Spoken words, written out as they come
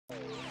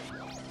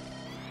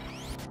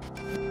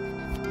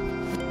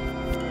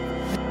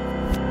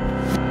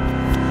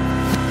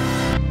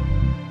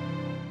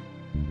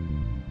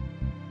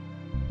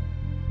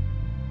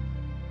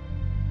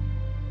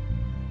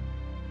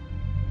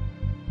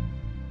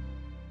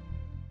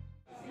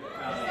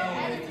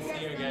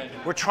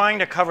We're trying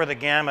to cover the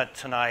gamut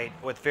tonight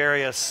with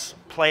various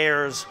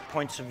players,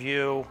 points of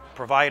view,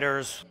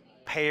 providers,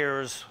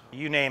 payers,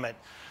 you name it.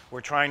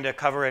 We're trying to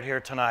cover it here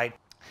tonight.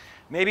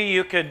 Maybe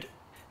you could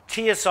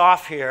tee us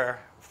off here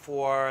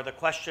for the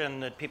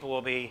question that people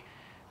will be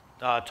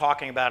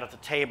talking about at the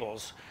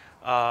tables,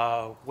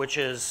 which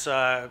is,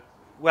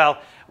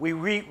 well, we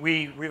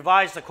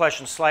revised the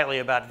question slightly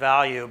about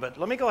value, but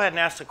let me go ahead and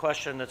ask the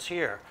question that's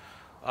here.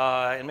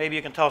 And maybe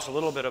you can tell us a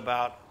little bit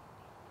about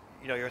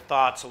your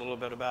thoughts, a little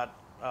bit about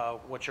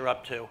what you're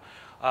up to.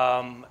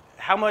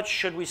 How much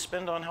should we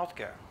spend on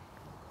healthcare?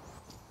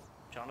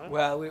 Jonathan?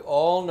 Well, we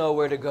all know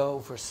where to go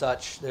for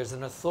such. There's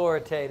an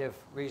authoritative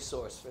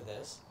resource for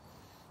this,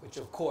 which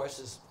of course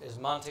is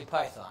Monty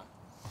Python.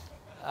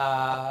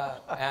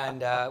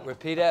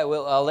 Repeat it.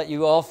 I'll let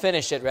you all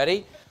finish it.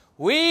 Ready?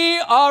 We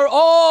are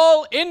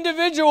all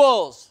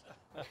individuals.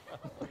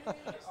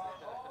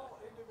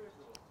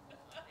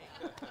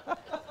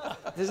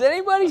 Does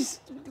anybody?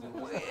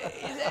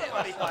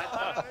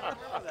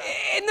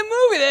 In the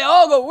movie, they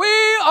all go, "We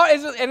are,"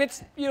 and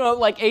it's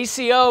like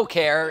ACO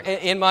care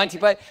in Monty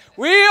Python.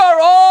 We are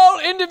all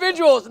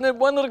individuals, and then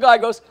one little guy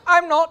goes,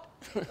 "I'm not."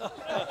 We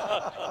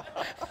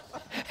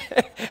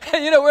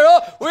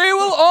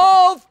will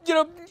all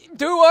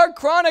do our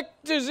chronic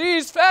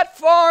disease fat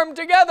farm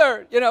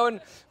together,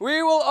 and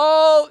we will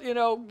all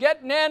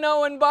get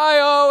nano and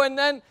bio, and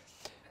then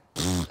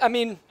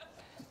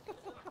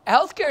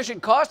healthcare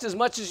should cost as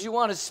much as you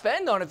want to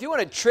spend on it. If you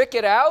want to trick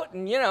it out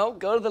and,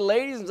 go to the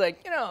ladies and say,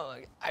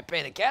 I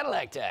pay the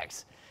Cadillac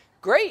tax.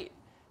 Great.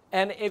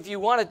 And if you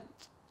want to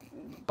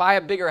buy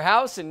a bigger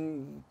house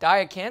and die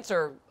of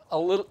cancer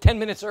 10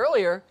 minutes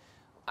earlier,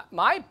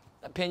 my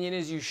opinion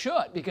is you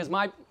should, because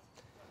my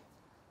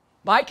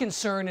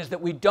concern is that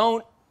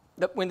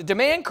when the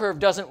demand curve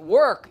doesn't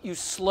work, you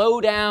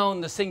slow down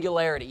the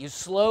singularity. You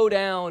slow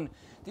down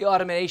the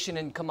automation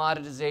and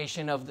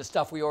commoditization of the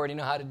stuff we already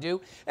know how to do,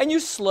 and you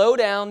slow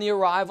down the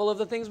arrival of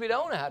the things we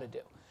don't know how to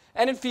do.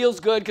 And it feels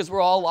good because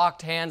we're all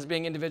locked hands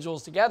being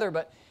individuals together,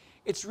 but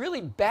it's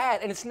really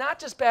bad. And it's not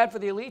just bad for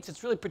the elites,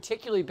 it's really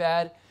particularly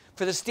bad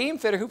for the steam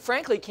fitter who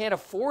frankly can't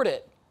afford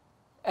it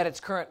at its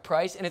current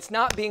price, and it's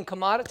not being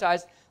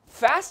commoditized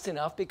fast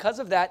enough because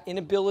of that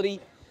inability.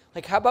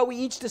 Like, how about we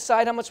each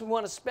decide how much we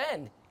want to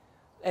spend?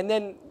 And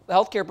then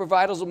healthcare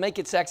providers will make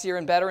it sexier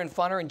and better and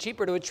funner and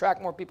cheaper to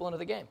attract more people into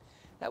the game.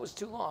 That was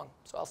too long,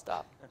 so I'll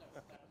stop. That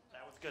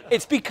was good.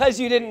 It's because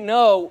you didn't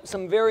know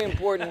some very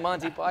important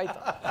Monty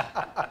Python.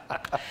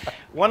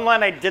 One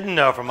line I didn't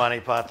know from Monty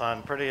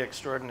Python, pretty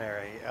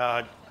extraordinary.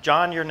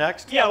 John, you're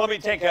next. Yeah, let me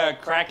take a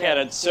crack at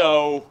it.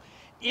 So,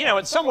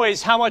 in some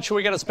ways, how much are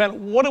we going to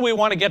spend? What do we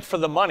want to get for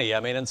the money? I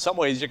mean, in some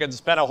ways, you can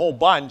spend a whole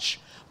bunch,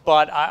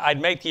 but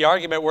I'd make the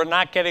argument we're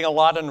not getting a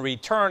lot in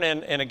return.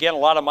 And again, a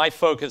lot of my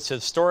focus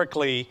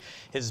historically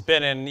has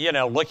been in,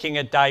 looking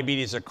at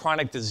diabetes, a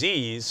chronic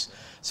disease.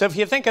 So if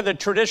you think of the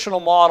traditional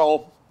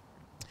model,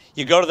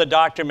 you go to the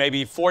doctor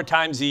maybe 4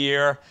 times a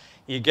year,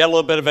 you get a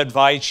little bit of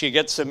advice, you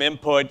get some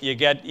input, you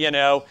get,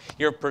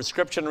 your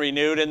prescription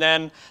renewed, and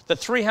then the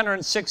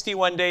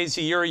 361 days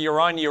a year you're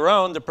on your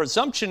own, the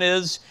presumption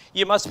is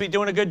you must be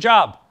doing a good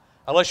job,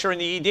 unless you're in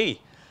the ED.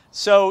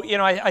 So,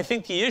 I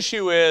think the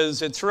issue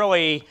is it's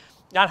really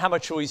not how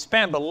much we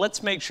spend, but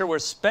let's make sure we're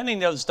spending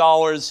those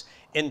dollars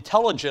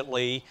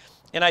intelligently.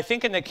 And I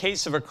think in the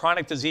case of a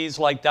chronic disease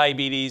like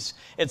diabetes,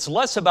 it's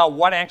less about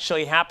what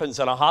actually happens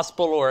in a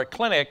hospital or a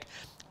clinic.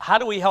 How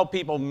do we help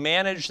people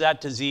manage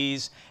that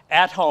disease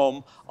at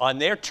home on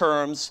their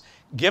terms,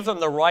 give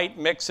them the right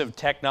mix of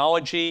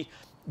technology,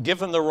 give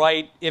them the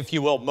right, if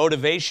you will,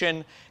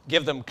 motivation,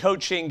 give them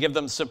coaching, give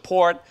them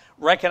support,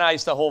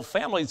 recognize the whole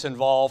family's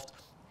involved.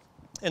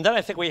 And then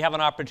I think we have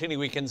an opportunity.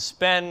 We can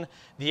spend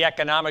the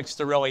economics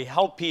to really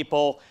help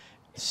people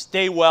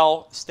stay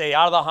well, stay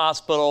out of the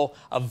hospital,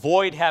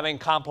 avoid having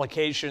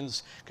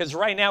complications, because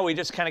right now we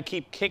just kind of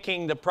keep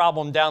kicking the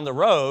problem down the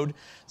road.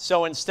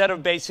 So instead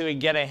of basically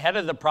getting ahead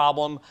of the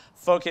problem,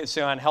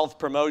 focusing on health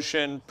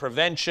promotion,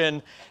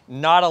 prevention,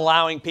 not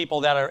allowing people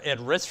that are at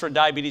risk for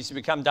diabetes to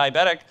become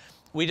diabetic,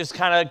 we just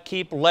kind of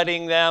keep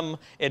letting them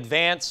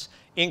advance,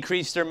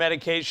 increase their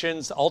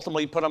medications,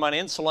 ultimately put them on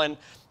insulin.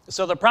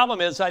 So the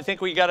problem is, I think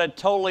we got to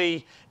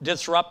totally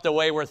disrupt the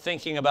way we're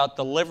thinking about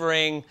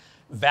delivering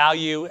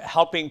value,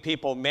 helping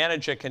people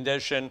manage a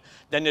condition,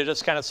 than to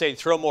just kind of say,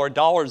 throw more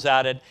dollars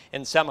at it,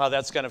 and somehow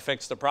that's going to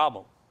fix the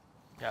problem.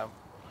 Yeah.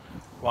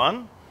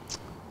 Juan?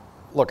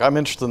 Look, I'm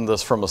interested in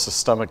this from a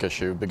systemic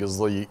issue, because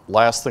the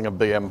last thing a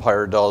big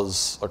empire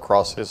does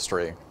across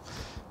history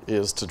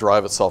is to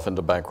drive itself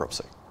into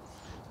bankruptcy.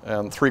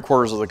 And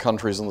 3/4 of the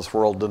countries in this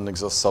world didn't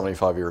exist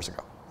 75 years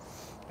ago.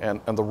 And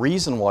the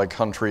reason why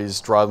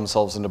countries drive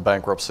themselves into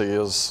bankruptcy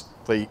is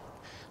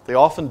they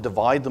often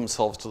divide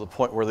themselves to the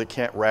point where they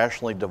can't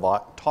rationally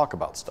talk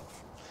about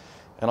stuff.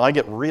 And I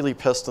get really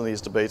pissed in these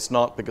debates,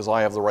 not because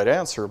I have the right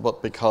answer,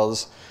 but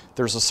because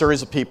there's a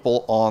series of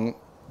people on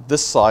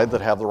this side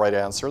that have the right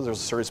answer. There's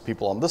a series of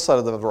people on this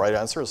side that have the right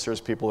answer, a series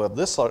of people who have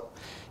this side.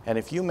 And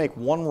if you make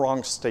one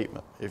wrong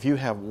statement, if you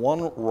have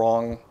one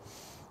wrong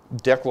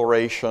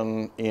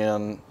declaration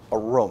in a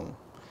room,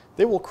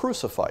 they will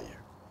crucify you.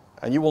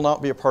 And you will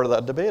not be a part of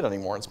that debate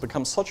anymore. It's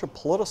become such a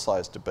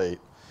politicized debate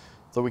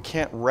that we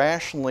can't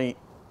rationally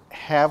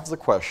have the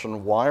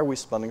question, why are we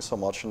spending so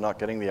much and not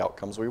getting the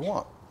outcomes we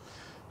want?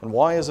 And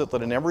why is it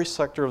that in every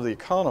sector of the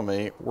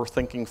economy, we're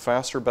thinking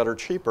faster, better,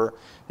 cheaper,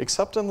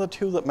 except in the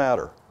two that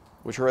matter,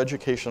 which are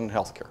education and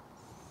healthcare?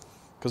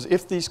 Because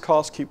if these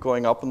costs keep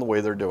going up in the way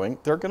they're doing,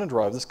 they're going to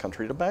drive this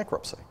country to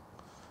bankruptcy,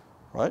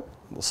 right?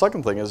 The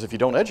second thing is if you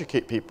don't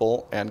educate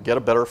people and get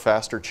a better,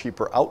 faster,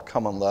 cheaper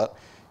outcome on that,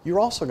 you're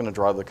also going to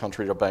drive the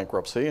country to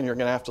bankruptcy, and you're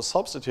going to have to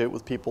substitute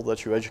with people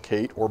that you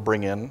educate or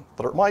bring in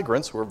that are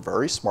migrants who are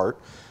very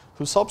smart,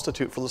 who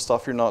substitute for the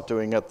stuff you're not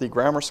doing at the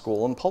grammar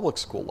school and public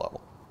school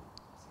level.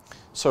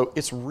 So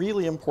it's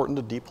really important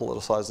to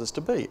depoliticize this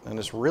debate, and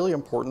it's really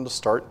important to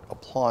start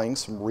applying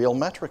some real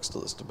metrics to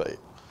this debate.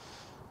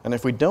 And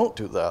if we don't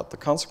do that, the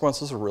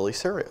consequences are really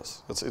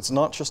serious. It's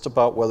not just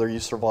about whether you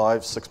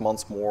survive 6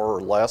 months more or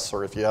less,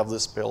 or if you have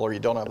this bill or you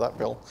don't have that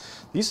bill.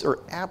 These are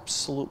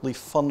absolutely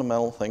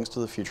fundamental things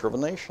to the future of a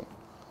nation.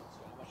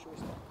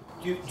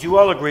 Do you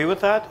all agree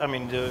with that? I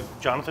mean,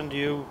 Jonathan, do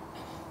you?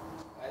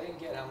 I didn't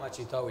get how much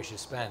you thought we should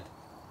spend.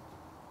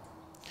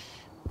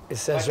 It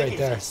says right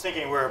there. He's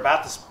thinking we're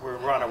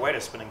on our way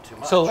to spending too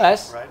much. So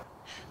less? Right?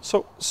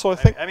 So I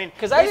think, I mean,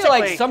 Because I feel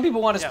like basically, some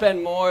people want to yeah.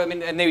 spend more. I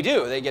mean, and they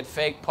do. They get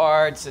fake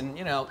parts, and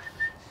you know,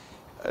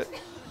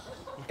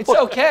 it's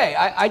okay.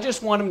 I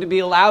just want them to be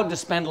allowed to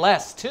spend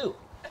less too.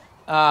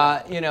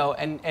 You know,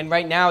 and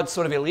right now it's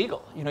sort of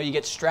illegal. You know, you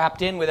get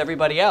strapped in with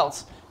everybody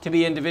else to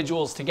be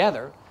individuals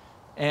together,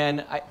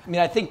 and I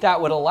mean, I think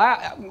that would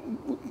allow,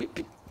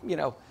 you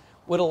know,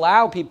 would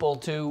allow people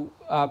to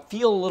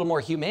feel a little more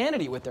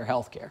humanity with their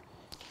health care.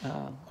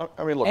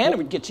 I mean, look, And it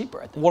would get cheaper,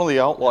 I think. one of the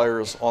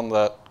outliers on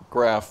that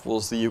graph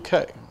was the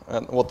UK.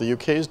 And what the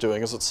UK is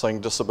doing is it's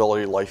saying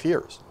disability life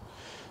years.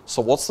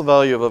 So what's the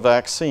value of a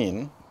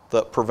vaccine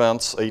that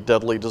prevents a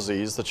deadly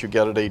disease that you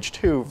get at age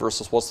 2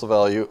 versus what's the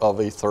value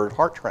of a third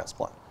heart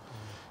transplant?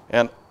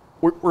 And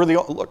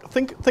look,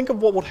 think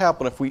of what would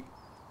happen if we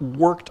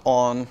worked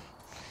on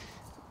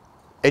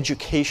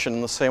education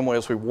in the same way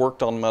as we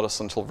worked on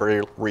medicine until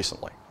very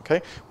recently.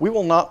 Okay? We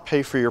will not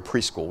pay for your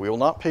preschool. We will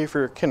not pay for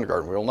your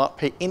kindergarten. We will not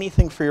pay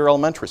anything for your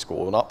elementary school.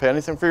 We will not pay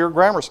anything for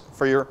your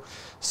for your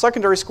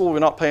secondary school. We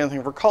will not pay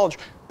anything for college.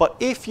 But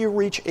if you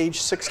reach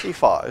age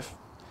 65,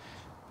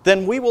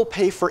 then we will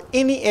pay for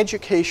any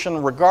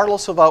education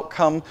regardless of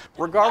outcome,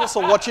 regardless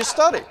of what you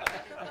study.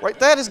 Right?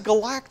 That is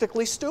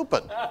galactically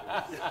stupid.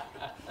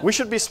 We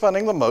should be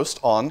spending the most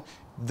on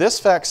this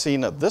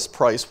vaccine at this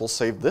price will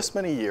save this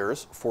many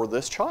years for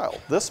this child,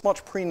 this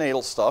much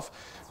prenatal stuff.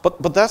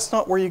 But that's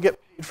not where you get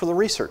paid for the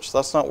research.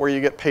 That's not where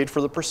you get paid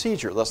for the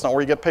procedure. That's not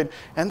where you get paid.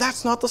 And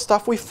that's not the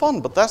stuff we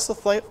fund, but that's the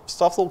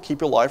stuff that will keep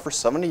you alive for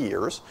 70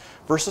 years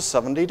versus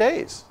 70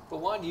 days. But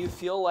Juan, do you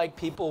feel like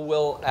people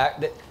will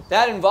act?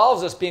 That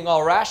involves us being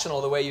all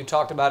rational the way you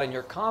talked about in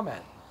your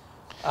comment.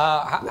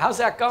 How's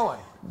that going?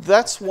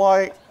 That's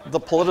why the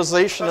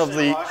politicization of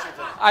the...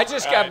 I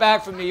just got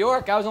back from New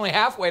York. I was only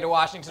halfway to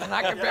Washington, and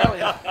I could barely,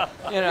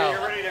 you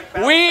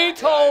know. We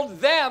told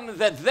them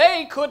that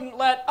they couldn't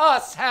let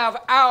us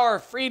have our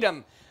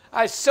freedom.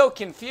 I was so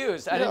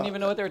confused. I didn't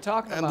even know what they were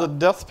talking about. And the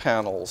death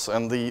panels,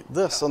 and the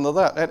this and the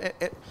that.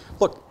 And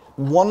look,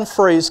 one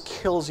phrase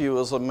kills you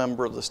as a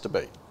member of this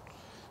debate.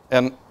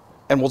 And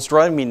what's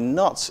driving me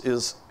nuts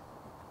is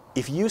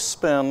if you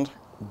spend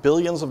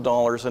billions of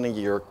dollars in a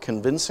year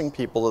convincing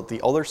people that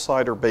the other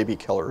side are baby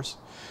killers,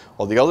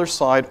 or the other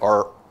side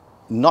are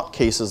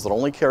nutcases that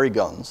only carry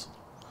guns,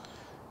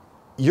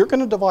 you're going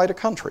to divide a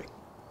country.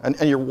 And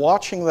you're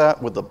watching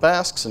that with the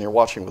Basques, and you're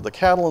watching with the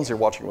Catalans, you're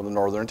watching with the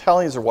Northern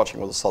Italians, you're watching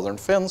with the Southern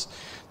Finns.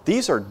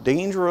 These are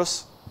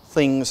dangerous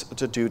things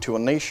to do to a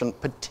nation,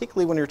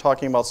 particularly when you're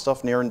talking about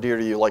stuff near and dear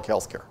to you like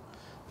healthcare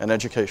and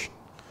education.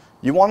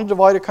 You want to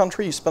divide a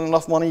country, you spend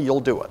enough money, you'll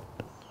do it.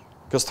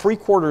 Because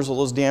 3/4 of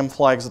those damn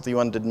flags at the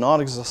UN did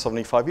not exist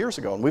 75 years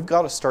ago. And we've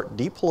got to start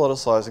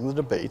depoliticizing the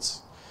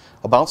debates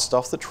about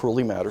stuff that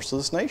truly matters to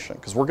this nation,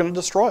 because we're going to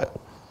destroy it.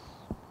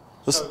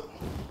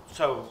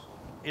 So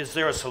is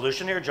there a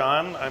solution here,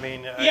 John? I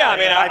mean,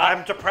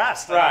 I'm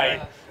depressed.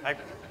 Right. I'm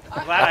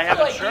glad I have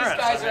feel like insurance.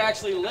 these guys are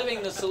actually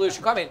living the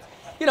solution. I mean,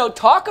 you know,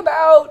 talk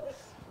about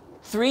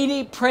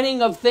 3D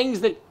printing of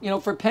things that, you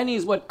know, for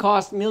pennies what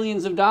cost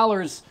millions of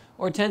dollars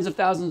or tens of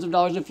thousands of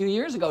dollars a few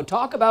years ago.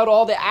 Talk about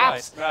all the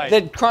apps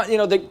that, you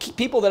know, the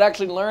people that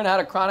actually learn how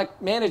to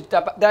manage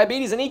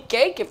diabetes and eat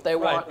cake if they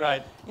want.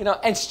 Right. You know,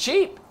 and it's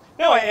cheap.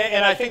 No,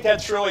 and I think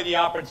that's really the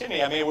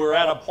opportunity. I mean, we're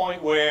at a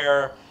point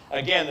where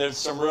again, there's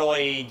some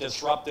really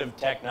disruptive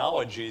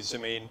technologies. I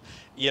mean,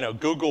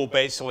 Google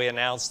basically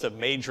announced a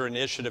major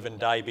initiative in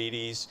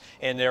diabetes,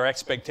 and their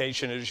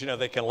expectation is,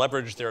 they can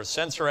leverage their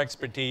sensor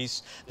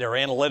expertise, their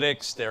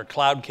analytics, their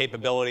cloud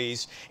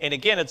capabilities. And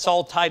again, it's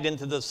all tied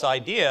into this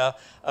idea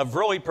of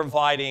really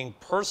providing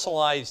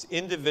personalized,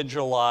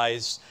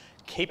 individualized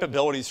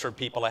capabilities for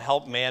people to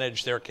help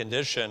manage their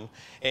condition.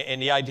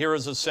 And the idea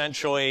is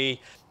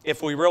essentially,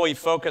 if we really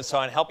focus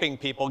on helping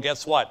people,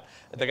 guess what?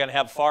 They're going to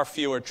have far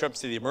fewer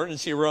trips to the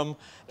emergency room.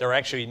 They're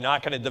actually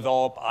not going to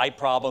develop eye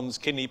problems,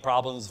 kidney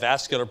problems,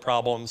 vascular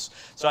problems.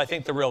 So I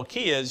think the real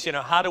key is,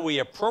 how do we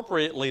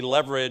appropriately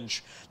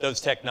leverage those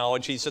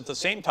technologies? At the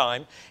same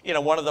time,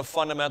 one of the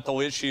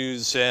fundamental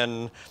issues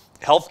in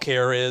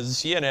healthcare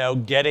is,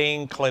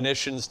 getting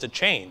clinicians to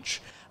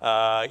change.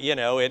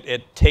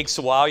 It takes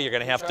a while. You're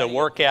going to have to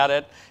work at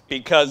it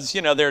because,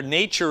 their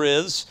nature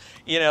is,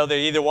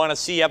 they either want to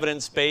see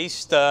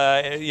evidence-based,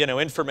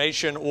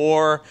 information,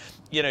 or,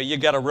 you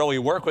got to really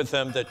work with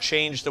them to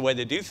change the way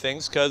they do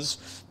things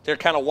because they're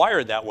kind of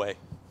wired that way.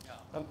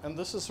 And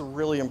this is a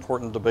really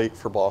important debate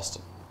for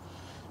Boston,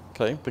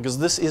 okay? Because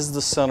this is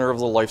the center of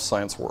the life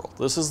science world.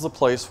 This is the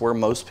place where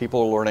most people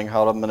are learning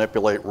how to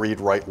manipulate,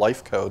 read, write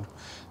life code.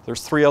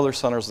 There's 3 other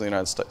centers in the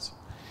United States.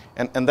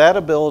 And that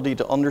ability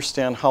to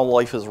understand how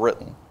life is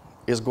written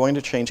is going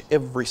to change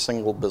every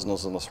single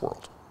business in this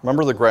world.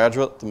 Remember The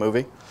Graduate, the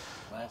movie?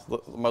 The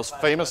most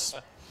famous,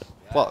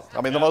 well,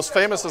 I mean, the most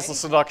famous is the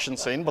seduction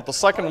scene, but the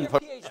second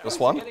this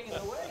one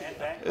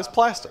is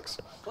plastics.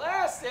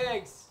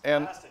 Plastics!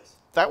 And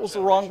that was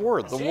the wrong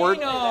word. The word.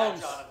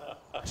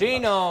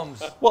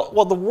 Genomes.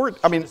 Well, the word,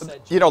 I mean,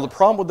 the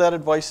problem with that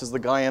advice is the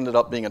guy ended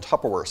up being a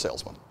Tupperware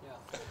salesman.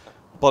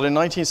 But in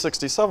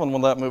 1967,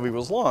 when that movie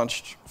was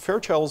launched,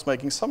 Fairchild was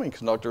making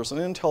semiconductors,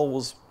 and Intel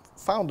was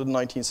founded in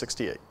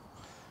 1968.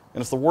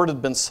 And if the word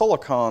had been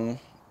silicon,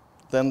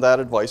 then that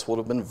advice would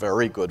have been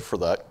very good for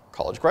that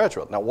college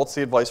graduate. Now, what's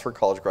the advice for a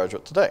college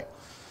graduate today?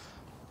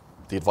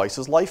 The advice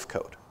is life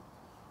code,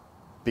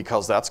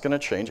 because that's going to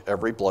change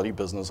every bloody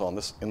business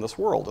in this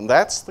world. And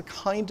that's the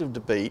kind of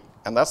debate,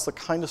 and that's the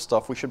kind of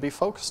stuff we should be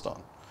focused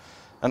on.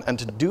 And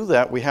to do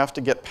that, we have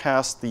to get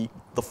past the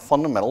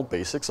fundamental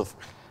basics of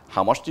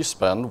how much do you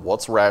spend,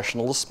 what's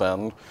rational to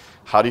spend,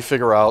 how do you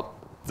figure out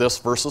this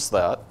versus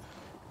that,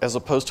 as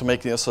opposed to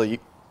making this a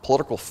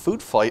political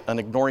food fight and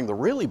ignoring the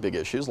really big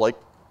issues like,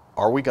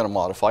 are we going to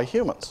modify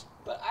humans?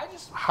 But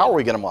how are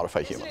we going to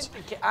modify humans?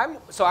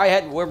 So I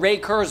had Ray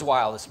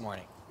Kurzweil this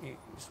morning. He's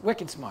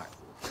wicked smart.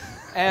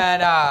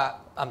 And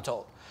I'm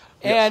told.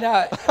 Yes.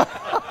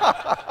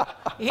 And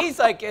he's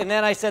like, and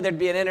then I said there'd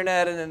be an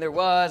internet, and then there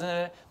was.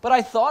 But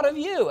I thought of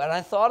you, and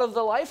I thought of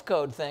the life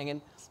code thing,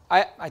 and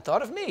I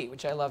thought of me,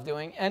 which I love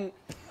doing. And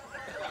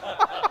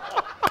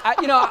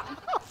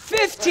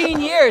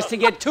 15 years to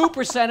get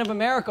 2% of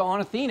America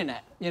on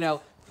Athenanet.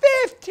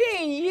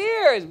 15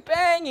 years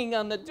banging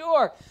on the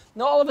door.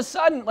 And all of a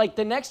sudden, like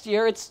the next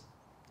year, it's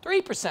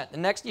 3%. The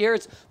next year,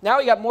 now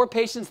we got more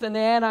patients than the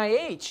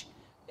NIH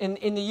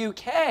in the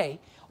UK.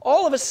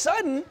 All of a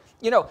sudden,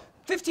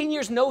 15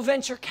 years, no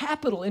venture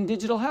capital in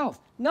digital health.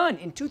 None.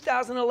 In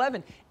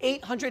 2011,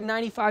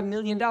 $895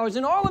 million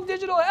in all of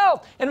digital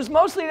health. And it was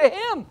mostly to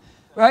him,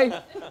 right?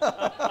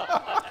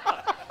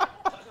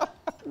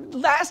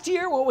 Last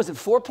year, what was it,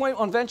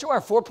 on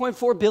VentureWire,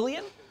 4.4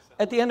 billion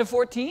at the end of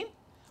 14?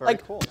 Very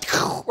cool.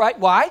 Right,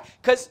 why?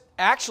 Because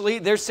actually,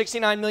 there's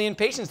 69 million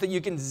patients that you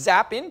can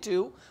zap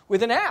into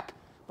with an app,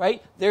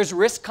 right? There's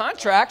risk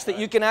contracts that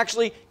you can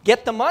actually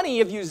get the money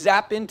if you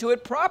zap into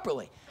it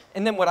properly.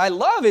 And then what I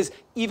love is,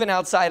 even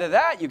outside of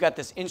that, you got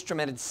this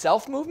instrumented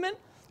self movement,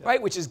 right?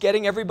 Which is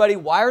getting everybody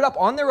wired up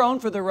on their own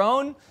for their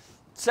own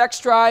sex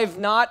drive,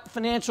 not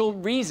financial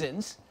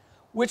reasons,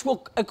 which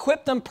will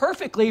equip them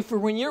perfectly for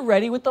when you're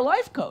ready with the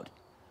life code,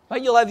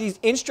 right? You'll have these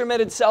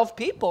instrumented self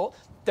people.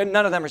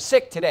 None of them are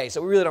sick today,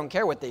 so we really don't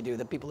care what they do.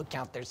 The people who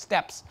count their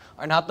steps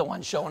are not the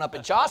ones showing up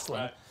at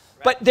Jocelyn.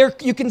 But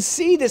you can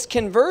see this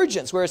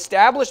convergence where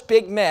established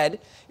big med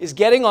is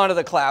getting onto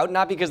the cloud,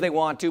 not because they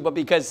want to, but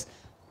because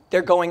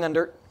they're going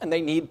under and they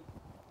need,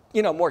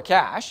 more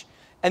cash.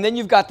 And then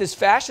you've got this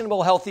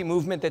fashionable, healthy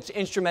movement that's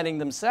instrumenting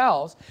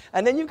themselves.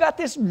 And then you've got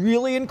this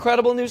really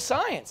incredible new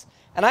science.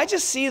 And I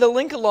just see the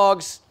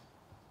Linkologs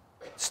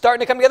starting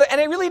to come together,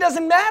 and it really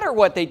doesn't matter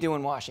what they do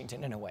in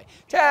Washington in a way.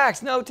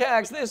 Tax, no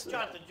tax, this.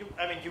 Jonathan, do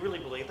you really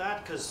believe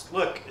that? Because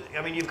look,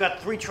 you've got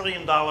 $3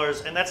 trillion,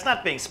 and that's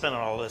not being spent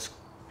on all this,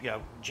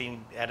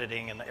 gene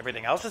editing and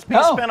everything else. It's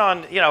being spent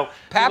on,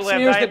 Pap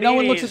smears that no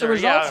one looks at the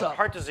results of.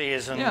 Heart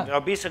disease and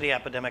obesity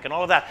epidemic and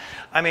all of that.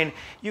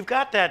 You've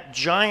got that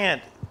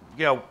giant,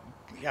 a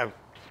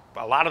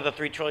lot of the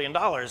 $3 trillion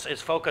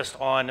is focused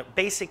on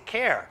basic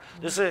care.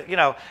 This is,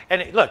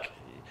 and look,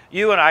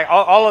 you and I,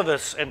 all of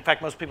us, in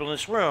fact, most people in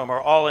this room are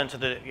all into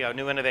the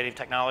new innovative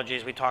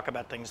technologies. We talk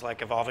about things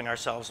like evolving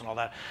ourselves and all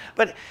that.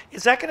 But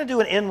is that going to do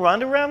an end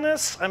run around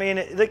this?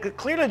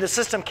 Clearly the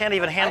system can't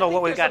even handle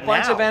what we've got now.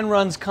 There's a bunch of end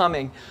runs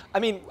coming.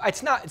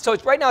 It's not. So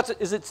it's right now.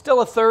 Is it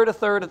still a third?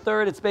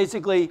 It's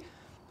basically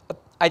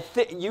I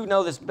think you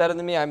know this better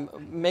than me. I'm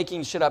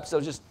making shit up,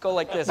 so just go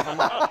like this.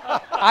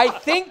 I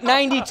think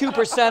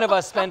 92% of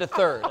us spend a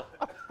third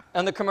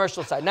on the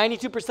commercial side.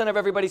 92% of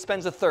everybody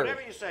spends a third.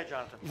 Whatever you say,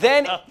 Jonathan.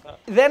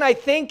 Then I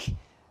think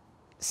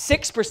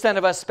 6%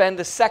 of us spend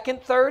the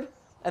second third,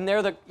 and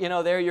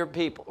they're your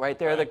people, right?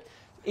 They're the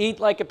eat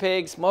like a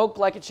pig, smoke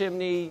like a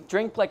chimney,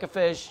 drink like a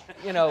fish,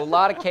 a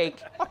lot of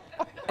cake,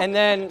 and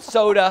then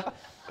soda,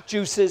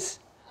 juices,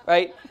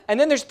 right? And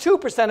then there's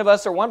 2% of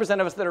us or 1%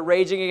 of us that are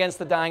raging against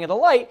the dying of the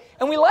light,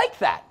 and we like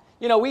that.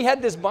 We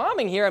had this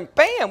bombing here, and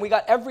bam, we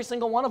got every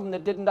single one of them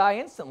that didn't die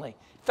instantly.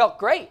 Felt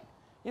great.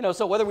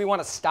 So whether we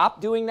want to stop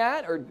doing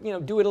that or,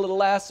 do it a little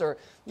less or,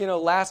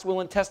 last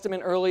will and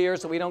testament earlier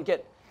so we don't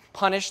get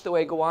punished the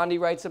way Gawande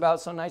writes about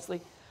so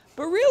nicely.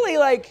 But really,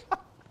 like,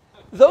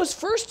 those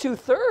first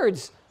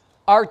 2/3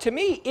 are, to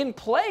me, in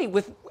play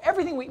with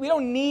everything. We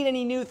don't need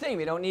any new thing.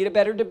 We don't need a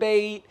better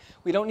debate.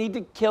 We don't need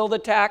to kill the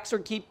tax or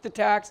keep the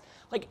tax.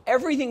 Like,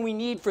 everything we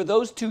need for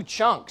those two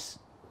chunks,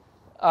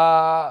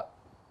 I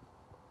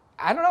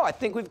don't know. I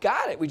think we've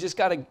got it. We just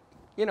got to,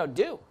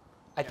 do,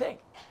 I think.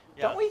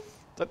 Yeah. Don't we?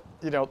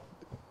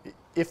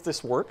 If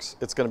this works,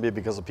 it's going to be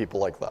because of people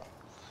like that.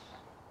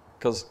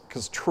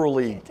 Because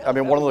truly, I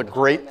mean, one of the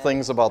great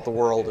things about the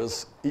world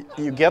is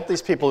you get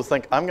these people who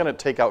think, I'm going to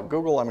take out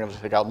Google, I'm going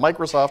to take out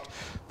Microsoft.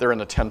 They're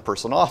in a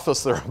 10-person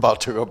office, they're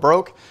about to go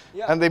broke,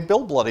 and they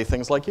build bloody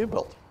things like you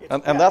built.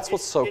 And that's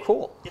what's so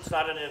cool. It's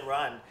not an end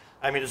run.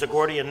 I mean, it's a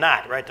Gordian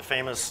knot, right? The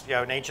famous,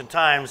 in ancient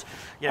times,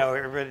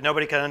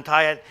 nobody can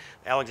untie it.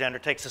 Alexander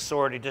takes a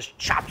sword, he just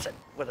chops it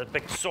with a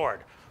big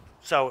sword.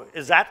 So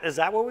is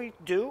that what we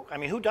do? I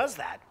mean, who does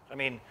that? I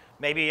mean,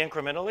 maybe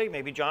incrementally,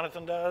 maybe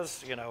Jonathan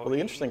does, Well, the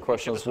interesting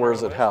question is, where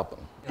does it happen?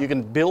 You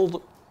can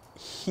build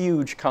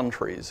huge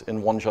countries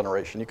in one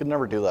generation. You could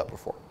never do that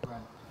before.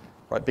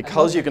 Right?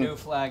 Because you can. New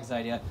flags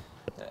idea.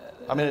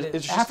 I mean,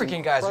 it's just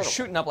African guys are incredible.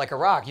 shooting up like a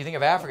rock. You think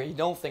of Africa, you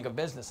don't think of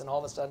business, and all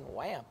of a sudden,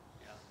 wham.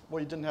 Well,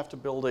 you didn't have to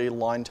build a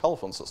line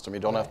telephone system. You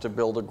don't have to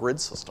build a grid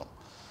system.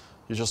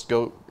 You just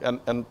go,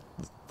 and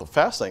the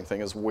fascinating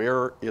thing is,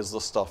 where is the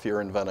stuff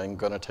you're inventing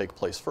going to take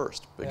place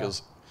first?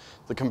 Because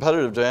the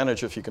competitive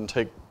advantage, if you can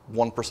take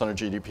 1% of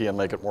GDP and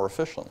make it more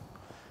efficient,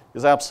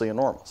 is absolutely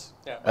enormous.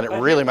 Yeah, and it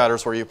really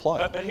matters where you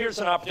apply it. But here's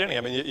an opportunity.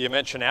 I mean, you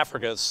mentioned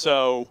Africa.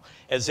 So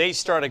as they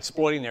start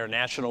exploiting their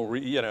national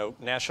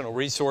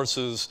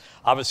resources,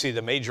 obviously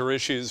the major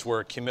issues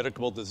were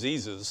communicable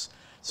diseases.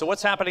 So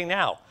what's happening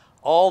now?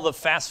 All the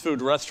fast food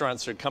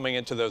restaurants are coming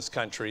into those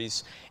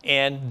countries,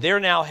 and they're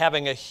now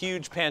having a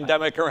huge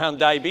pandemic around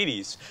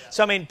diabetes.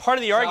 So, I mean, part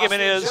of the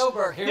argument is,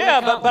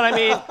 but I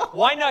mean,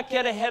 why not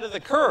get ahead of the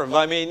curve?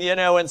 I mean,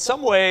 in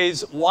some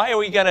ways, why are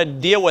we going to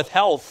deal with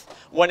health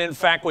when, in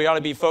fact, we ought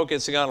to be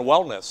focusing on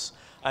wellness?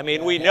 I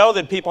mean, we know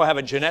that people have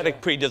a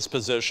genetic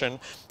predisposition.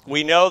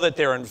 We know that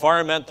they're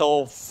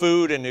environmental,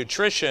 food, and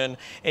nutrition,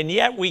 and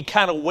yet we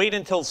kind of wait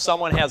until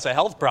someone has a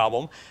health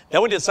problem,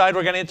 then we decide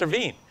we're going to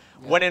intervene.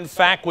 When in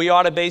fact we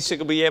ought to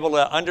basically be able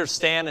to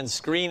understand and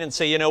screen and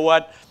say, you know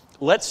what,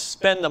 let's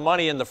spend the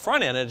money in the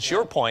front end. And it's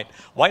your point.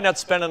 Why not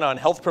spend it on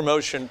health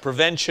promotion,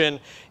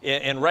 prevention,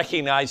 and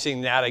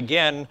recognizing that,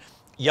 again,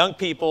 young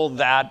people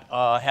that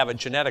have a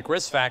genetic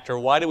risk factor,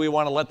 why do we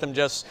want to let them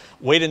just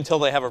wait until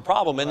they have a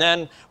problem and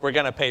then we're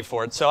going to pay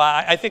for it? So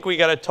I think we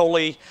got to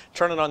totally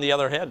turn it on the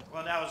other head.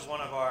 Well, that was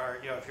one of our,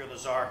 if you're the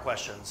czar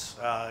questions,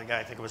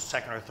 I think it was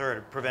second or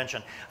third,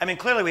 prevention. I mean,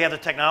 clearly we have the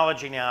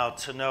technology now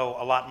to know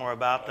a lot more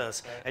about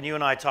this. And you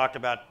and I talked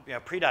about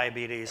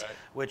prediabetes,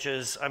 which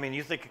is, I mean,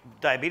 you think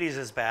diabetes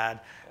is bad.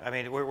 I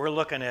mean, we're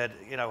looking at,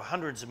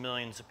 hundreds of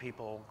millions of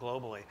people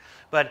globally.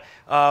 But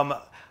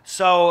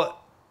so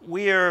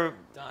we are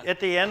at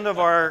the end of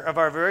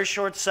our very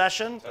short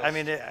session. I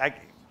mean,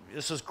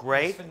 this is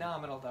great. It's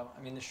phenomenal, though.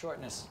 I mean, the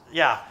shortness.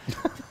 Yeah.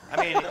 I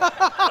mean,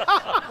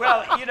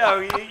 well,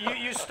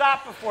 you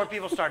stop before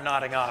people start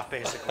nodding off,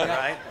 basically,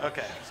 right?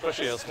 Okay.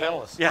 Especially as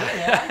panelists.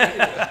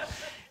 Yeah.